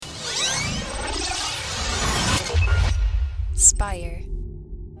Inspire.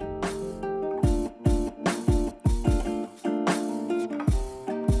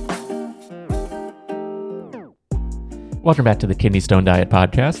 Welcome back to the Kidney Stone Diet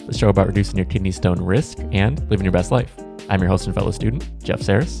Podcast, the show about reducing your kidney stone risk and living your best life. I'm your host and fellow student, Jeff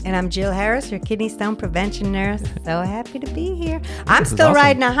Saris. And I'm Jill Harris, your kidney stone prevention nurse. So happy to be here. I'm still awesome.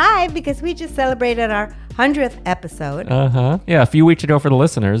 Riding a high because we just celebrated our 100th episode. Yeah, a few weeks ago for the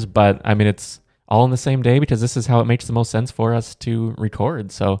listeners, but I mean, it's all in the same day because this is how it makes the most sense for us to record.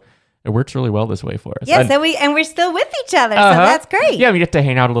 So it works really well this way for us. Yes, and we're still with each other, so that's great. Yeah, we get to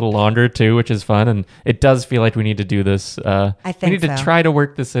hang out a little longer too, which is fun. And it does feel like we need to do this. I think we need to try to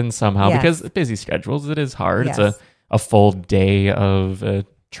work this in somehow Yes. because busy schedules, it is hard. Yes. It's a full day of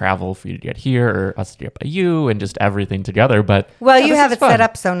travel for you to get here or us to get by you and just everything together. But Well, yeah, you this have is it fun. set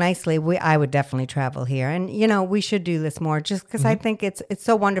up so nicely. I would definitely travel here. And, we should do this more just because I think it's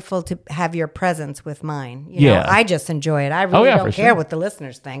so wonderful to have your presence with mine. Yeah. I just enjoy it. I really yeah, don't for care sure. what the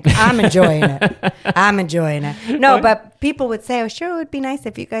listeners think. I'm enjoying it. I'm enjoying it. No, but people would say, oh, sure, it would be nice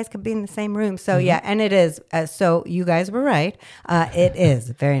if you guys could be in the same room. So, yeah, and it is. So you guys were right. It is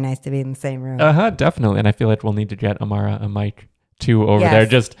very nice to be in the same room. Definitely. And I feel like we'll need to get Amara a mic too over Yes. there.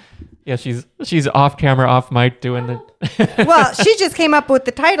 Just, yeah, she's off camera, off mic doing the... Well, she just came up with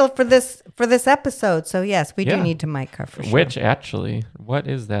the title for this episode. So, yes, we do Yeah. need to mic her for sure. Which actually, what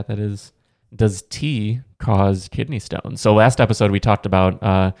is that? That is, does tea cause kidney stones? So last episode we talked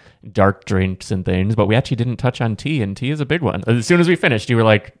about dark drinks and things, but we actually didn't touch on tea, and tea is a big one. As soon as we finished, you were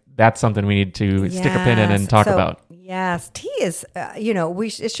like, that's something we need to stick a pin in and talk about. Yes, tea is,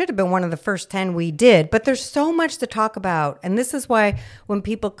 it should have been one of the first 10 we did, but there's so much to talk about. And this is why when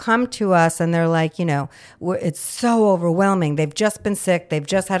people come to us and they're like, it's so overwhelming. They've just been sick. They've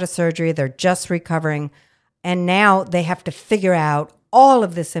just had a surgery. They're just recovering. And now they have to figure out all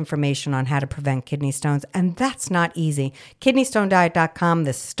of this information on how to prevent kidney stones. And that's not easy. KidneyStoneDiet.com,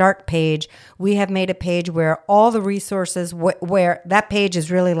 the start page, we have made a page where all the resources, where that page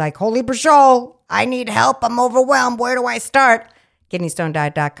is really like, holy Brachol, I need help. I'm overwhelmed. Where do I start?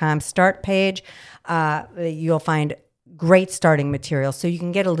 KidneyStoneDiet.com, start page. You'll find great starting material so you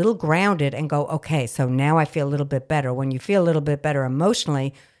can get a little grounded and go, okay, so now I feel a little bit better. When you feel a little bit better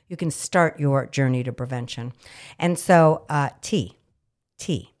emotionally, you can start your journey to prevention. And so tea.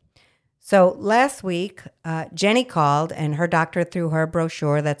 So last week, Jenny called and her doctor threw her a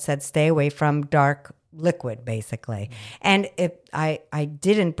brochure that said stay away from dark liquid, basically. And I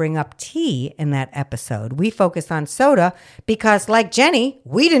didn't bring up tea in that episode. We focused on soda because, like Jenny,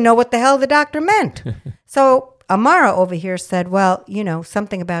 we didn't know what the hell the doctor meant. So Amara over here said, well,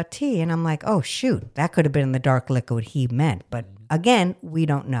 something about tea. And I'm like, oh, shoot, that could have been the dark liquid he meant. But again, we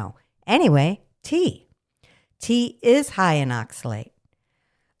don't know. Anyway, tea. Tea is high in oxalate.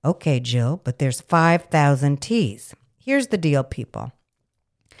 Okay, Jill, but there's 5,000 teas. Here's the deal, people.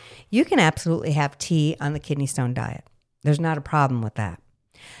 You can absolutely have tea on the kidney stone diet. There's not a problem with that.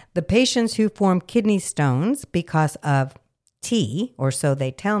 The patients who form kidney stones because of tea, or so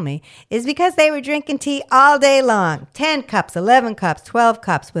they tell me, is because they were drinking tea all day long. 10 cups, 11 cups, 12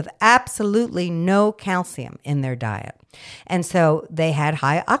 cups with absolutely no calcium in their diet. And so they had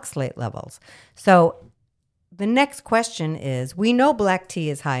high oxalate levels. So the next question is, we know black tea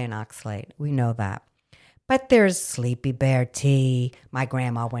is high in oxalate. We know that. But there's sleepy bear tea, my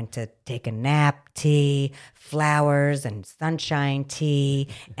grandma went to take a nap tea, flowers and sunshine tea,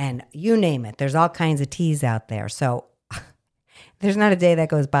 and you name it. There's all kinds of teas out there. So there's not a day that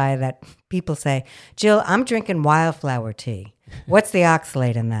goes by that people say, Jill, I'm drinking wildflower tea. What's the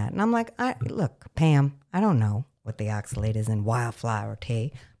oxalate in that? And I'm like, look, Pam, I don't know what the oxalate is in wildflower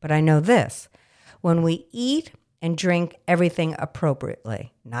tea, but I know this. When we eat and drink everything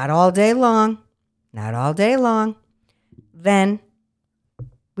appropriately, not all day long, then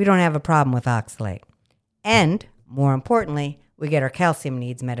we don't have a problem with oxalate. And more importantly, we get our calcium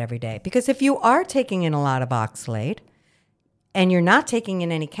needs met every day. Because if you are taking in a lot of oxalate and you're not taking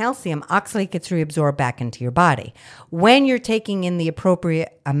in any calcium, oxalate gets reabsorbed back into your body. When you're taking in the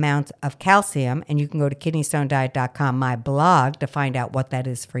appropriate amount of calcium, and you can go to KidneyStoneDiet.com, my blog, to find out what that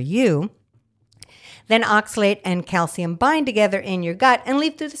is for you, then oxalate and calcium bind together in your gut and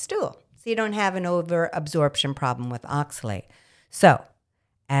leave through the stool. So you don't have an overabsorption problem with oxalate. So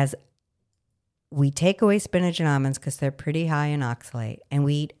as we take away spinach and almonds because they're pretty high in oxalate, and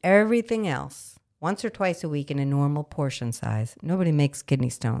we eat everything else once or twice a week in a normal portion size, nobody makes kidney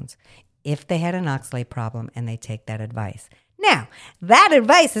stones if they had an oxalate problem and they take that advice. Now, that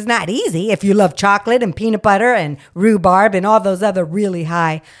advice is not easy if you love chocolate and peanut butter and rhubarb and all those other really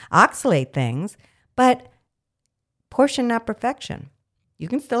high oxalate things, but portion, not perfection. You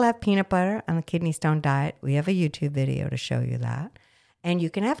can still have peanut butter on the kidney stone diet. We have a YouTube video to show you that. And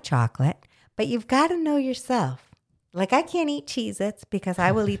you can have chocolate, but you've got to know yourself. Like I can't eat Cheez-Its because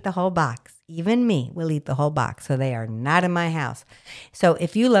I will eat the whole box. Even me will eat the whole box. So they are not in my house. So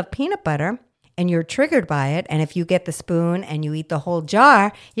if you love peanut butter and you're triggered by it, and if you get the spoon and you eat the whole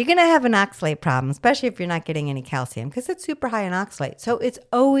jar, you're going to have an oxalate problem, especially if you're not getting any calcium because it's super high in oxalate. So it's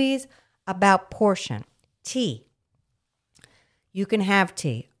always about portion. Tea. You can have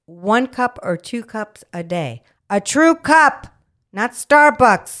tea. 1 cup or 2 cups a day. A true cup, not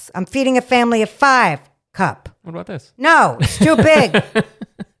Starbucks. I'm feeding a family of 5. Cup. What about this? No, it's too big.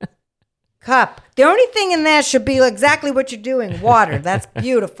 Cup. The only thing in there should be exactly what you're doing. Water. That's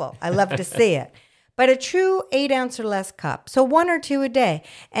beautiful. I love to see it. But a true 8 ounce or less cup. So 1 or 2 a day.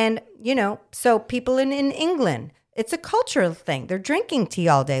 And, so people in England, it's a cultural thing. They're drinking tea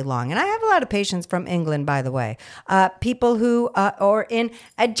all day long. And I have a lot of patients from England, by the way. People who are in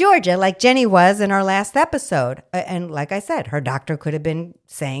Georgia, like Jenny was in our last episode. And like I said, her doctor could have been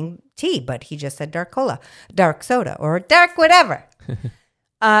saying tea, but he just said dark cola, dark soda, or dark whatever.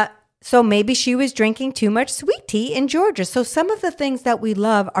 So maybe she was drinking too much sweet tea in Georgia. So some of the things that we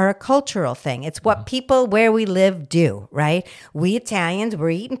love are a cultural thing. It's what people where we live do, right? We Italians, we're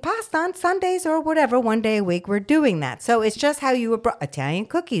eating pasta on Sundays or whatever. 1 day a week, we're doing that. So it's just how you were brought. Italian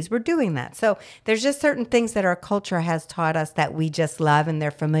cookies, we're doing that. So there's just certain things that our culture has taught us that we just love and they're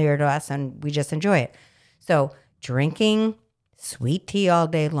familiar to us and we just enjoy it. So drinking sweet tea all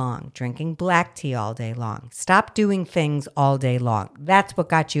day long, drinking black tea all day long. Stop doing things all day long. That's what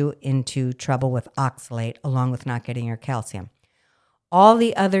got you into trouble with oxalate, along with not getting your calcium. All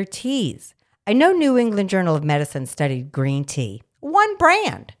the other teas. I know New England Journal of Medicine studied green tea, one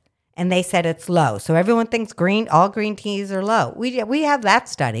brand, and they said it's low. So everyone thinks all green teas are low. We have that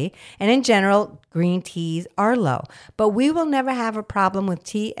study, and in general, green teas are low. But we will never have a problem with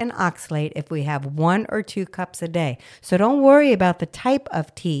tea and oxalate if we have 1 or 2 cups a day. So don't worry about the type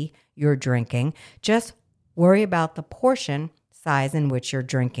of tea you're drinking. Just worry about the portion size in which you're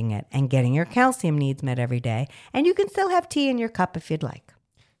drinking it and getting your calcium needs met every day. And you can still have tea in your cup if you'd like.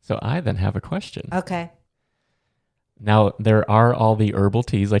 So I then have a question. Okay. Now, there are all the herbal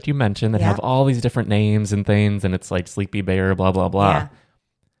teas, like you mentioned, that have all these different names and things, and it's like Sleepy Bear, blah, blah, blah. Yeah.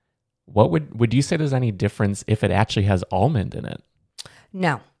 What would you say there's any difference if it actually has almond in it?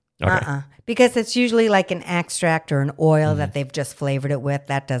 No. Okay. Because it's usually like an extract or an oil that they've just flavored it with.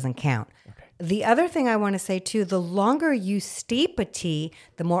 That doesn't count. Okay. The other thing I want to say, too, the longer you steep a tea,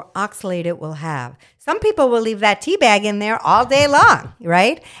 the more oxalate it will have. Some people will leave that tea bag in there all day long,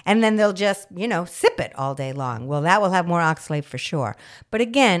 right? And then they'll just, sip it all day long. Well, that will have more oxalate for sure. But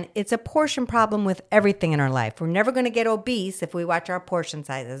again, it's a portion problem with everything in our life. We're never going to get obese if we watch our portion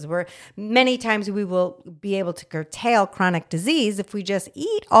sizes. Many times we will be able to curtail chronic disease if we just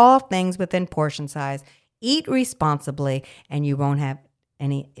eat all things within portion size, eat responsibly, and you won't have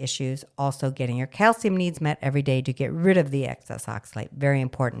any issues. Also getting your calcium needs met every day to get rid of the excess oxalate. Very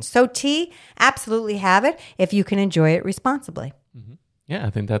important. So tea, absolutely have it if you can enjoy it responsibly. Mm-hmm. Yeah, I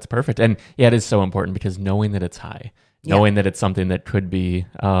think that's perfect. And yeah, it is so important because knowing that it's high, knowing that it's something that could be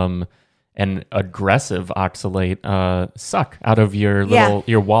an aggressive oxalate suck out of your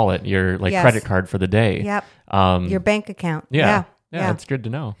your wallet, your credit card for the day. Yep. Your bank account. Yeah, it's good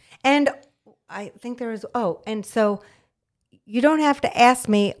to know. And I think there is, and so you don't have to ask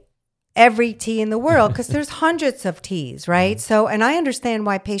me every tea in the world because there's hundreds of teas, right? So, and I understand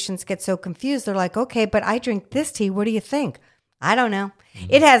why patients get so confused. They're like, okay, but I drink this tea. What do you think? I don't know.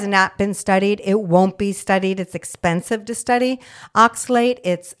 It has not been studied. It won't be studied. It's expensive to study oxalate.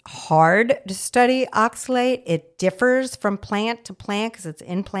 It's hard to study oxalate. It differs from plant to plant because it's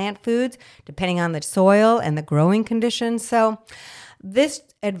in plant foods, depending on the soil and the growing conditions. So this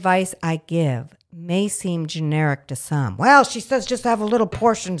advice I give may seem generic to some. Well, she says just have a little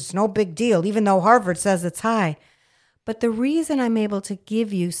portion. It's no big deal, even though Harvard says it's high. But the reason I'm able to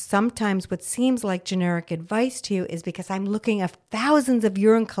give you sometimes what seems like generic advice to you is because I'm looking at thousands of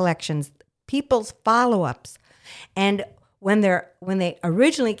urine collections, people's follow-ups. And when they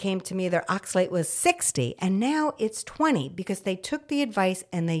originally came to me, their oxalate was 60, and now it's 20 because they took the advice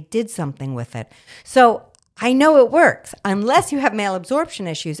and they did something with it. So I know it works, unless you have malabsorption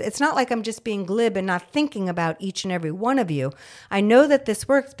issues. It's not like I'm just being glib and not thinking about each and every one of you. I know that this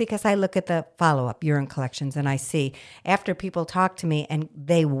works because I look at the follow-up urine collections and I see after people talk to me and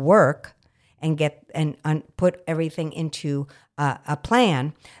they work and get and put everything into a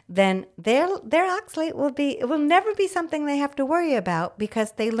plan, then their oxalate will never be something they have to worry about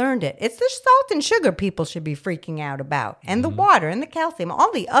because they learned it. It's the salt and sugar people should be freaking out about, and the water and the calcium,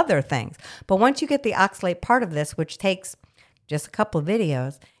 all the other things. But once you get the oxalate part of this, which takes just a couple of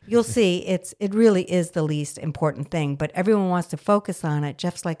videos, you'll see it really is the least important thing. But everyone wants to focus on it.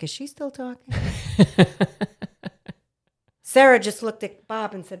 Jeff's like, is she still talking? Sarah just looked at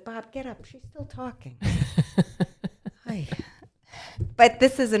Bob and said, Bob, get up. She's still talking. But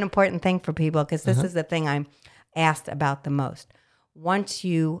this is an important thing for people because this is the thing I'm asked about the most. Once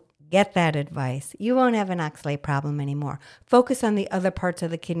you get that advice, you won't have an oxalate problem anymore. Focus on the other parts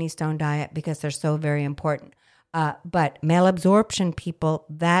of the kidney stone diet because they're so very important. But malabsorption people,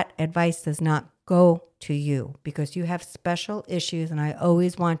 that advice does not go to you because you have special issues, and I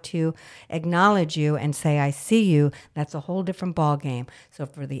always want to acknowledge you and say, I see you. That's a whole different ballgame. So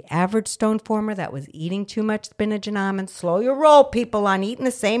for the average stone former that was eating too much spinach and almonds, slow your roll, people, on eating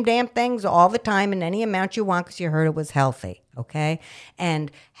the same damn things all the time in any amount you want because you heard it was healthy, okay?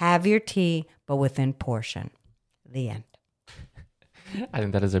 And have your tea, but within portion. The end. I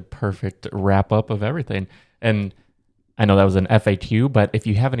think that is a perfect wrap up of everything. And I know that was an FAQ, but if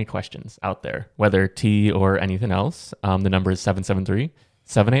you have any questions out there, whether tea or anything else, the number is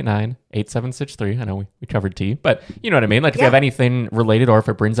 773-789-8763. I know we covered tea, but you know what I mean? Like if you have anything related or if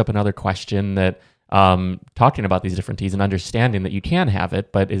it brings up another question that talking about these different teas and understanding that you can have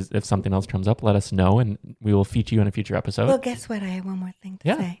it, but if something else comes up, let us know and we will feature you in a future episode. Well, guess what? I have one more thing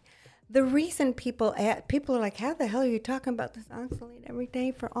to say. The reason people are like, how the hell are you talking about this oxalate every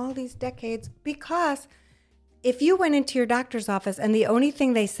day for all these decades? Because if you went into your doctor's office and the only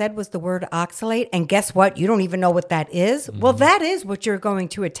thing they said was the word oxalate, and guess what? You don't even know what that is. Well, that is what you're going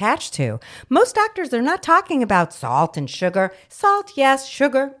to attach to. Most doctors are not talking about salt and sugar. Salt, yes.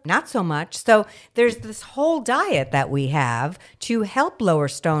 Sugar, not so much. So there's this whole diet that we have to help lower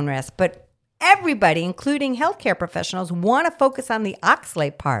stone rest. But everybody, including healthcare professionals, want to focus on the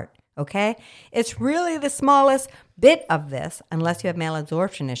oxalate part. Okay? It's really the smallest bit of this, unless you have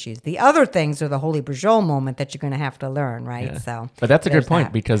malabsorption issues. The other things are the holy Brajol moment that you're going to have to learn, right? Yeah. So, but that's a good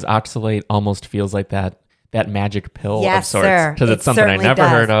point because oxalate almost feels like that magic pill of sorts. Because it's something I never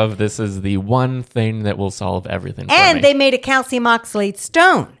heard of. This is the one thing that will solve everything for me. And they made a calcium oxalate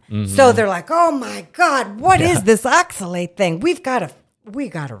stone. So they're like, oh my God, what is this oxalate thing? We got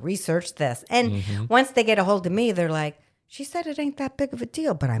to research this. And once they get a hold of me, they're like, she said it ain't that big of a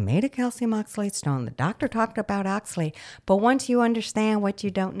deal, but I made a calcium oxalate stone. The doctor talked about oxalate. But once you understand what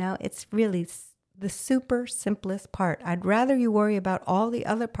you don't know, it's really the super simplest part. I'd rather you worry about all the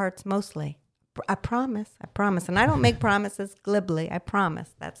other parts mostly. I promise. And I don't make promises glibly. I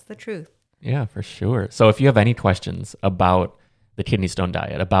promise. That's the truth. Yeah, for sure. So if you have any questions about the kidney stone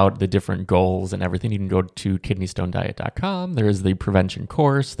diet, about the different goals and everything, you can go to kidneystonediet.com. There is the prevention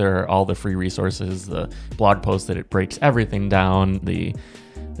course. There are all the free resources, the blog post that it breaks everything down, the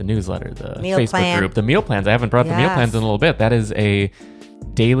newsletter, the meal Facebook plan. Group, the meal plans. I haven't brought the meal plans in a little bit. That is a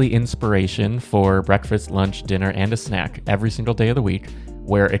daily inspiration for breakfast, lunch, dinner, and a snack every single day of the week,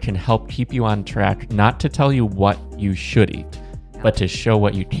 where it can help keep you on track, not to tell you what you should eat, but to show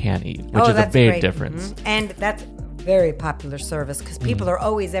what you can eat, which is a big difference. And that's very popular service because people are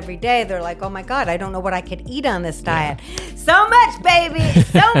always every day. They're like, oh my God, I don't know what I could eat on this diet. So much, baby.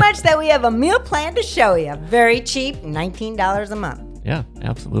 So much that we have a meal plan to show you. Very cheap, $19 a month. Yeah,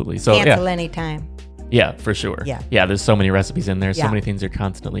 absolutely. So cancel anytime. Yeah, for sure. Yeah, there's so many recipes in there. So many things you're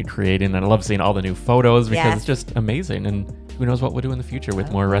constantly creating. And I love seeing all the new photos because it's just amazing. And who knows what we'll do in the future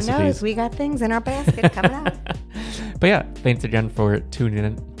with more recipes. Who knows? We got things in our basket coming out. But yeah, thanks again for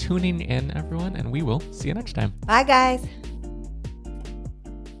tuning in, everyone. And we will see you next time. Bye, guys.